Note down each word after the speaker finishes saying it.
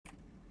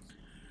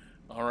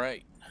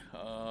Alright,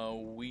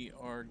 we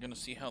are gonna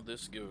see how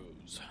this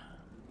goes.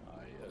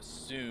 I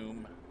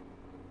assume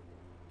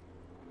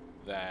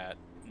that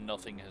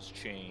nothing has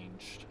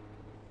changed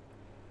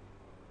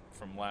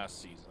from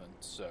last season,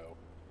 so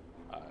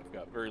I've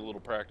got very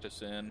little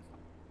practice in,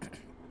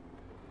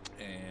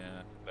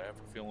 and I have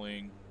a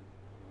feeling,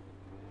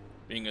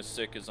 being as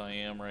sick as I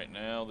am right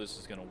now, this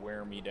is gonna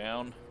wear me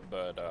down,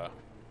 but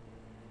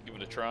give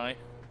it a try.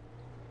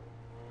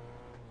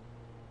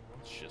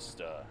 It's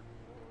just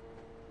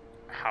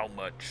how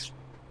much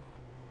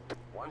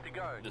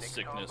the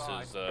sickness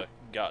has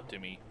got to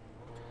me.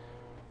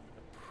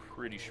 I'm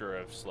pretty sure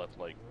I've slept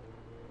like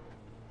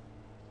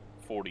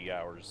 40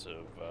 hours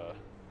of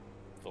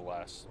the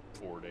last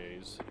 4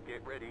 days.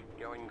 Get ready,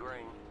 going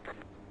green.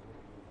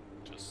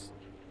 Just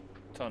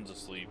tons of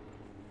sleep.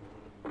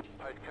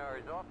 Post car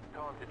is off,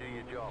 time to do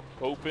your job.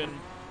 Hoping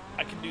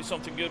I can do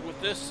something good with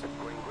this.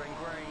 Green, green,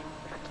 green.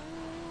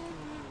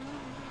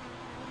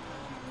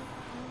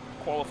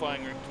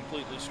 Qualifying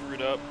completely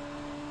screwed up.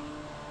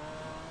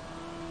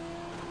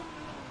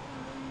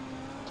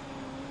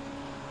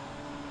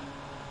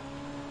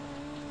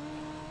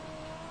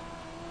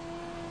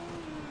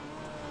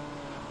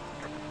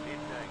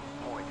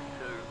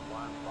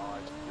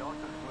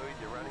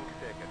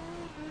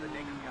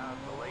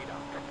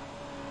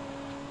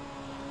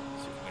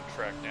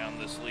 Track down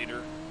this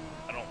leader.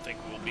 I don't think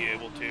we'll be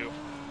able to.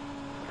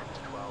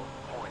 12.764.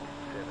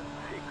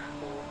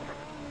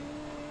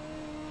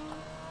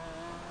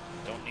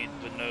 Don't need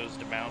the nose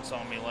to bounce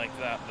on me like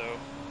that, though.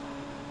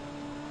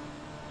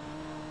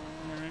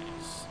 Alright,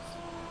 he's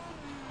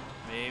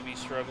maybe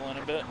struggling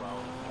a bit.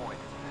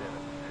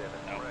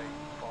 12.773.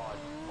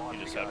 No. He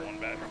just had one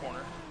bad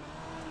corner.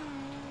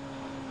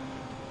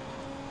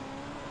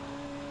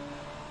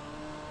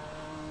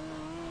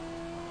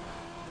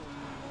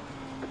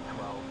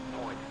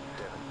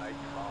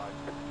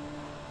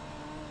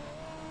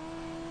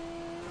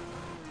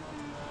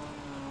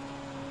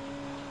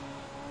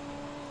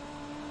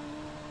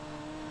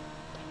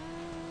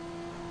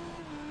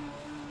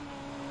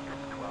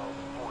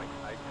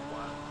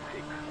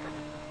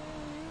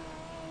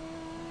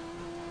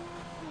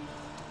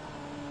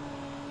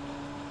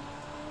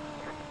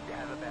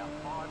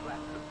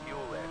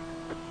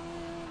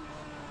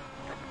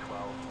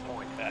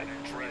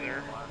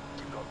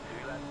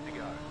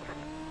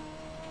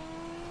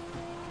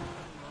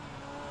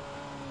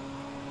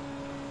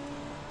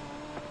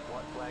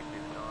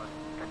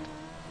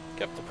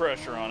 Kept the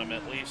pressure on him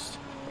at least.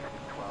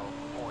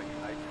 12.852.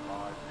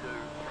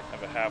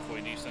 Have a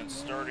halfway decent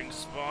starting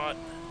spot.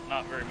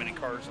 Not very many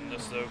cars in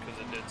this though, because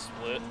it did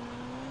split.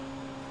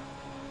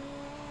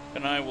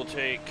 And I will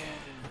take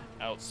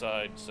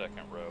outside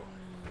second row.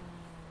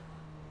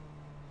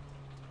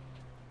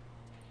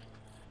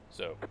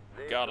 So,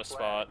 got a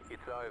spot.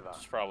 It's over.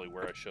 It's probably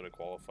where I should have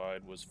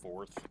qualified, was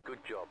fourth.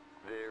 Good job.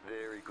 Very,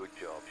 very good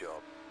job.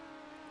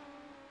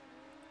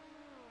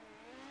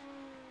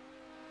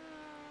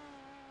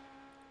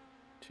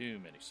 Too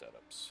many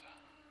setups.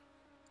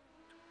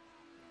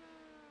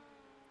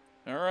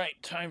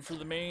 Alright, time for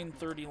the main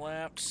 30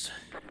 laps.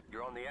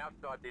 You're on the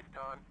outside this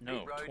time.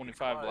 No,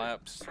 25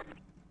 laps.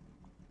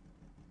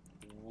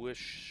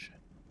 Wish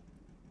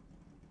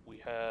we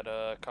had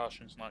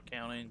cautions not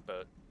counting,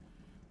 but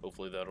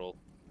hopefully that'll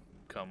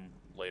come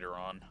later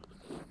on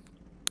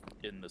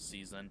in the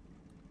season.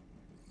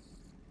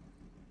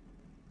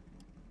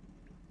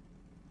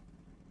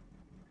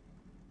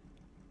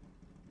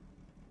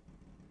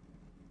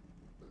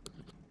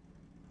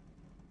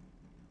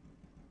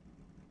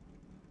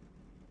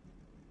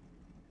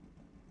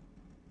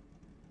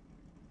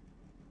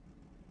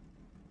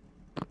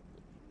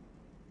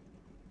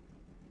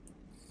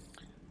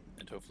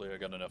 Hopefully I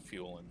got enough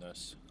fuel in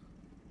this.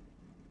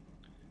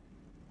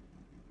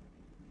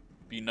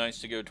 Be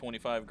nice to go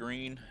 25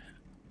 green,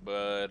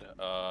 but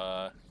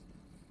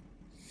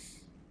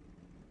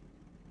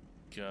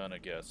gonna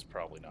guess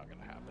probably not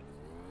gonna happen.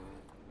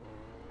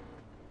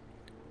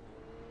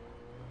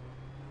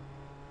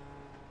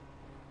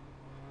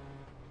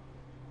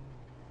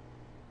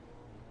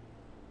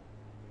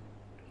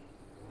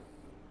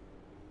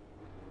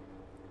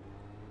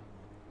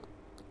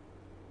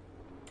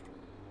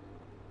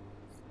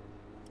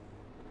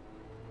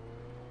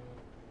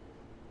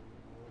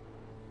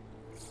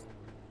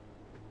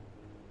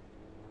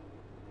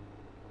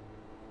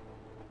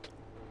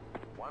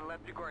 One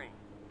lap to green.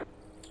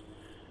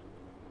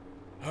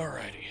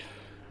 Alrighty.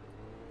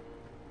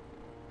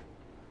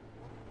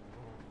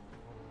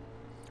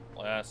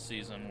 Last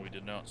season we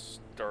did not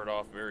start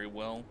off very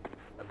well.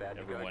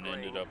 Everyone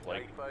ended up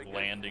like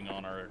landing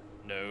on our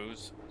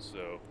nose,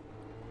 so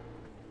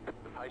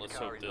let's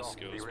hope this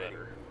goes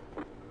better.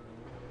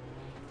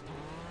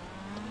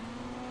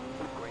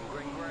 Green,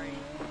 green, green.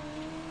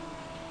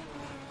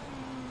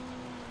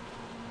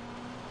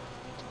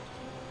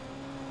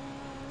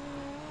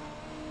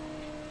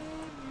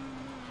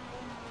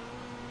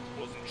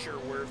 Wasn't sure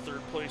where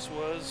third place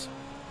was.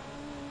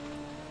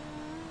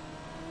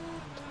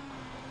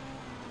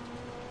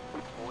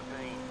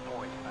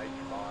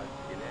 14.85.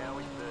 You're now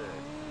in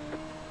third.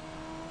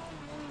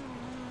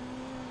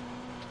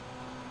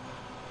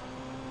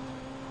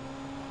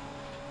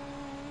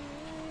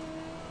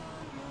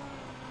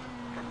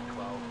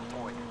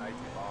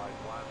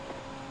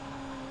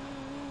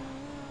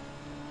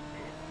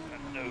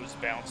 nose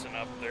bouncing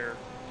up there.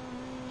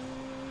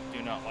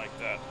 Do not like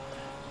that.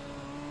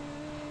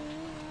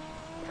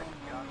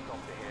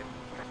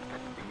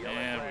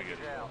 And we get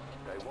out.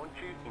 They want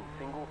you in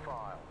single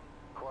file.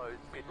 Closed.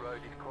 Pit road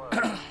is closed.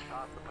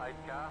 Pass the pace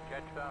car.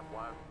 Catch up.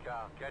 1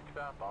 car. Catch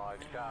up. 5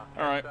 car.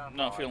 Alright,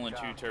 not feeling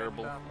too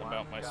terrible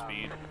about my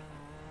speed.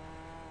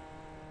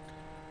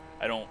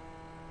 I don't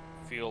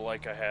feel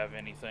like I have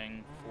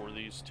anything for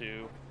these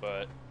two,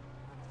 but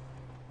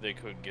they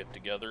could get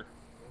together.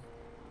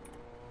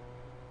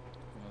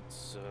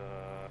 Let's,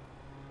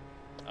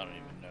 I don't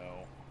even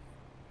know.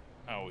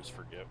 I always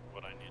forget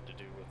what I need to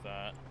do with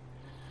that. I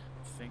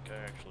think I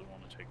actually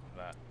want to take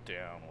that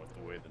down with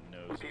the way the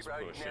nose is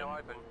pushing.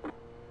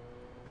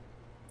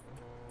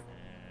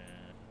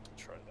 And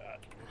try that.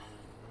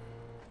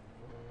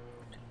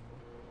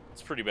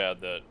 It's pretty bad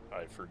that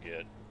I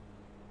forget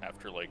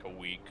after like a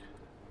week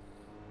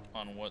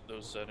on what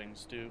those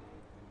settings do.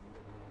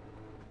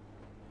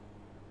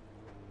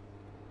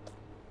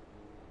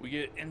 We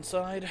get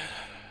inside.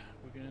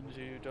 We're going to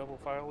do double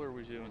file, or are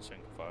we doing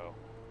single file?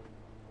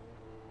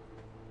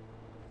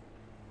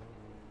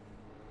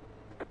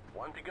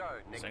 1 to go.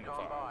 Next Single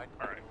time file.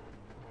 by. Alright.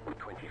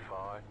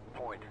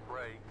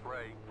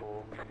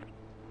 25.334.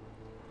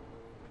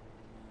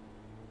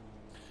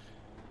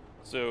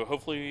 So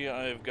hopefully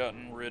I've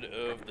gotten rid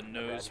of the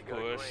nose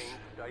push.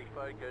 Stay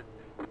focused.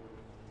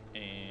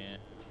 And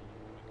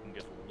we can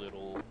get a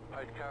little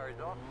Pace car is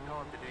off.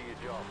 Time to do your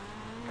job.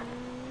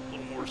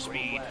 more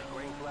speed.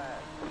 Green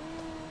flag.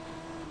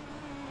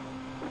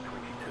 22.25.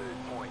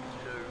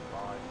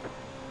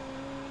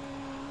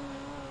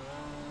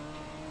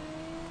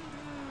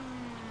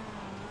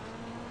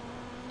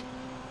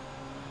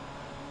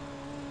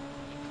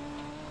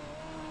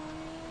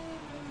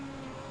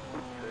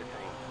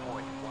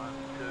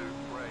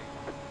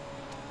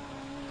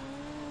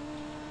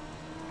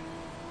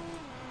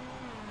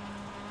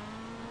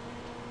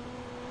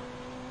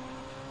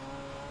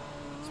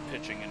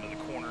 Pitching into the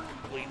corner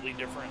completely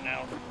different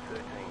now.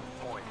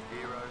 13.022.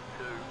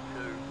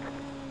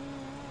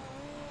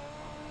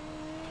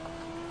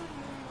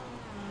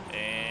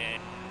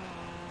 And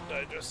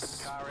I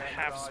just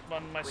half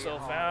spun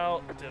myself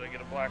out. Did I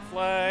get a black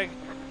flag?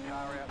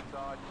 Car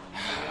outside.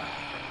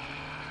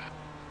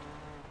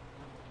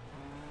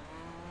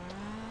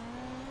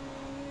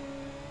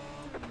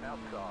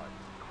 Outside.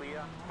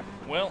 Clear.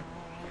 Well,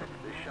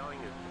 They're showing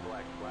us the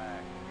black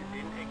flag. You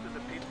didn't exit the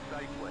pit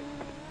safely.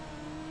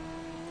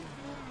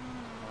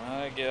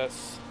 I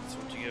guess that's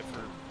what you get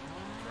for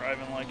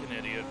driving like an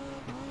idiot.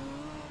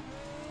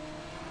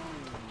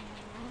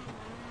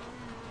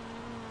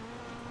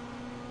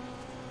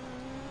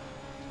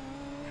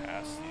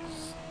 Past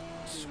these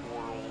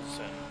squirrels,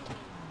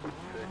 and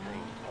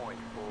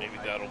 13.4. maybe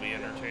that'll be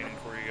entertaining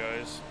for you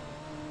guys.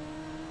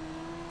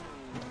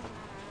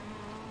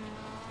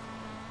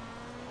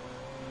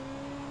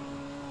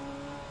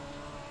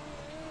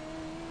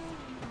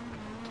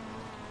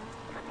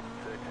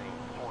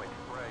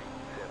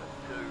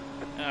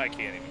 I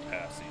can't even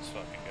pass these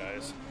fucking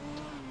guys.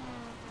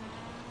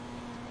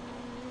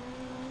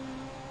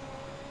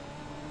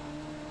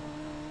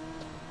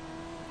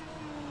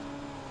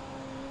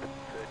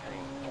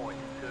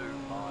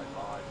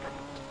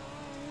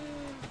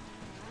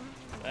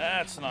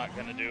 That's not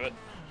gonna do it.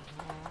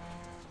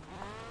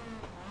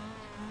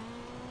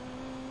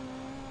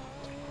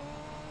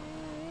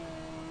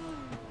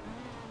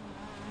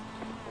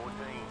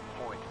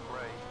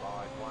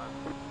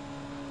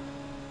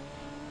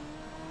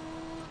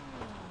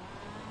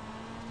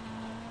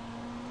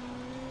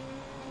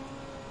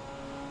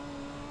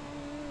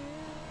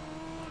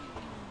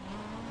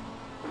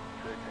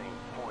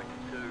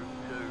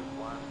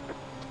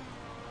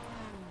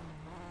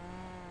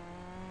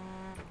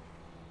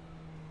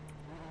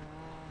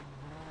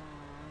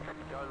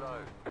 Go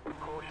low.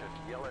 Caution,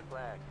 yellow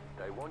flag.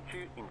 They want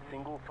you in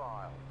single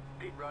file.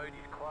 Pit road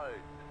is closed.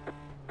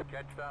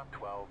 Catch up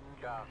 12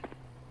 car.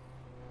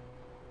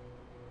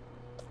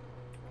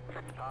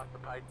 Pass the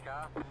pace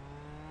car.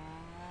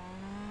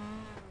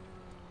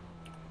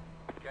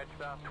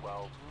 Catch up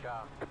 12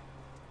 car.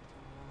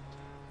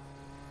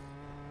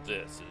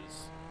 This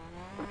is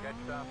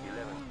Catch up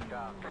 11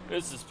 car.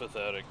 This is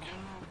pathetic.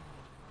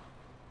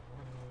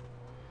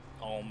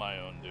 All my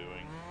own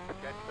doing.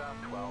 Catch up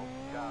 12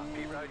 car.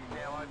 Pit road is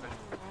now open.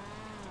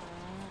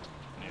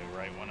 Knew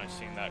right when I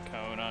seen that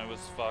cone I was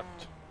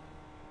fucked.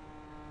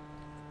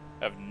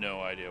 I have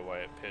no idea why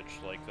it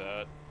pitched like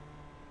that.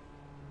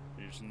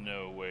 There's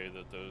no way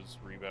that those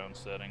rebound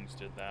settings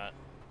did that,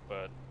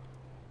 but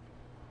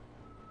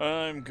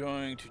I'm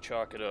going to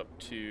chalk it up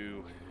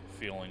to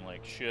feeling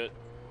like shit.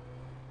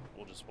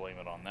 We'll just blame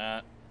it on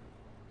that.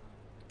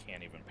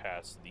 Can't even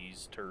pass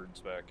these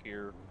turds back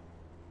here.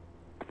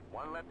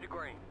 1 lap to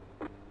green.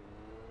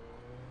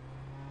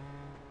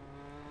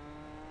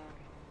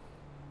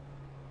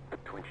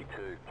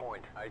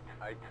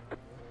 .88.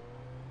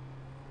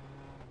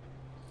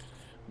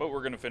 But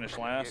we're gonna finish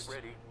last. Get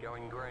ready,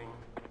 going green.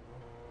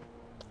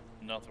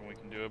 Nothing we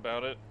can do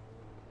about it.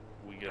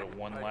 We get a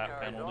 1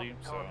 lap penalty,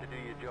 so Time to do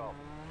your job.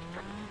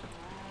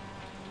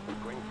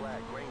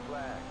 flag, green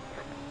flag.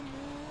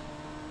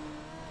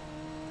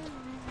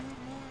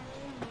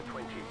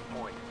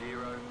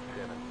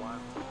 20.071.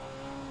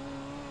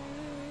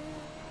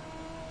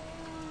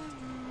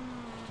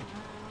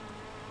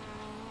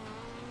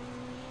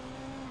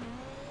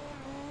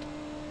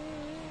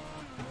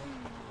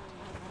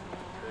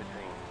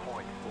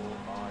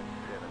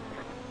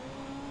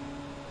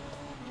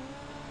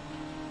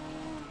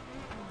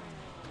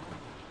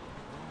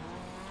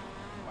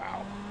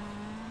 Wow.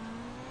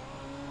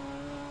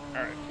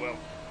 Alright, well.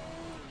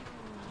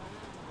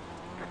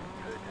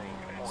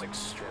 It's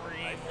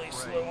extremely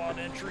slow on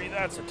entry.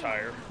 That's a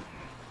tire.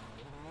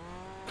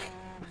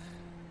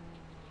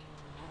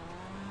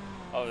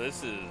 Oh,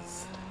 this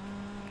is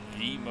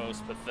the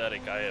most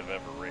pathetic I have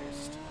ever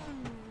raced.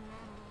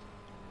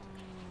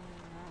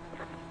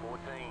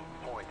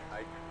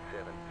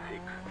 14.876.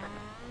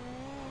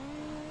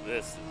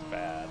 This is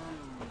bad.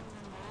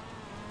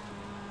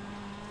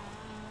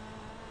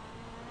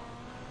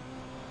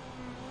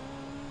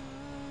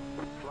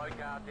 Slow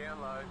car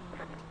down low.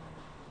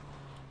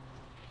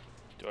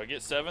 Do I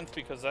get 7th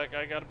because that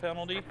guy got a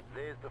penalty?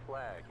 There's the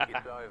flag.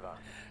 It's over.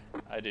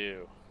 I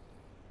do.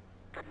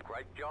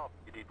 Great job.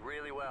 You did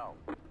really well.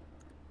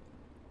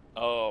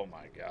 Oh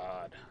my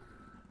god.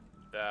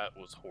 That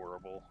was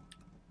horrible.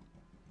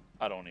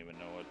 I don't even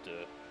know what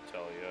to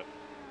tell you.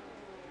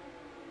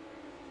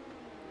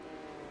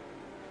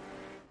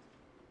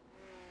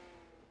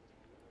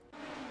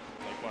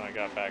 Like when I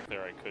got back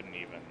there, I couldn't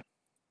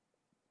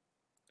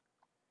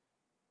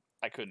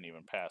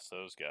even pass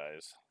those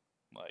guys.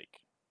 Like,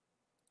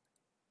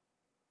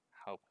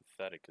 how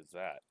pathetic is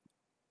that?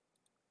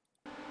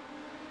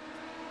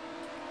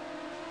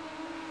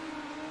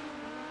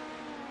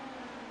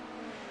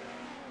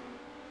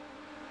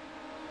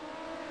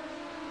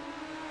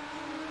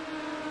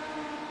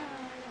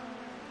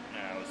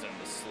 I was in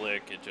the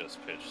slick, it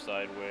just pitched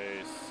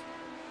sideways,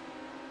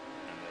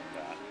 and then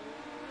that,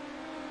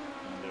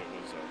 and it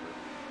was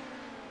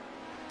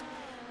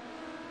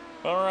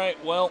over. Alright,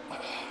 well,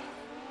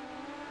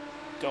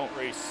 don't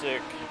race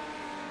sick.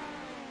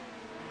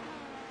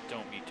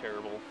 Don't be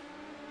terrible.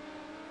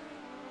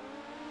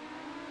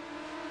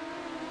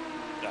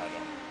 I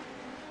don't.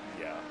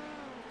 Yeah.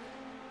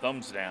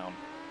 Thumbs down.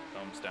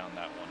 Thumbs down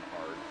that one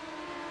hard.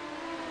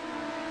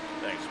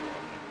 Thanks for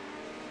watching.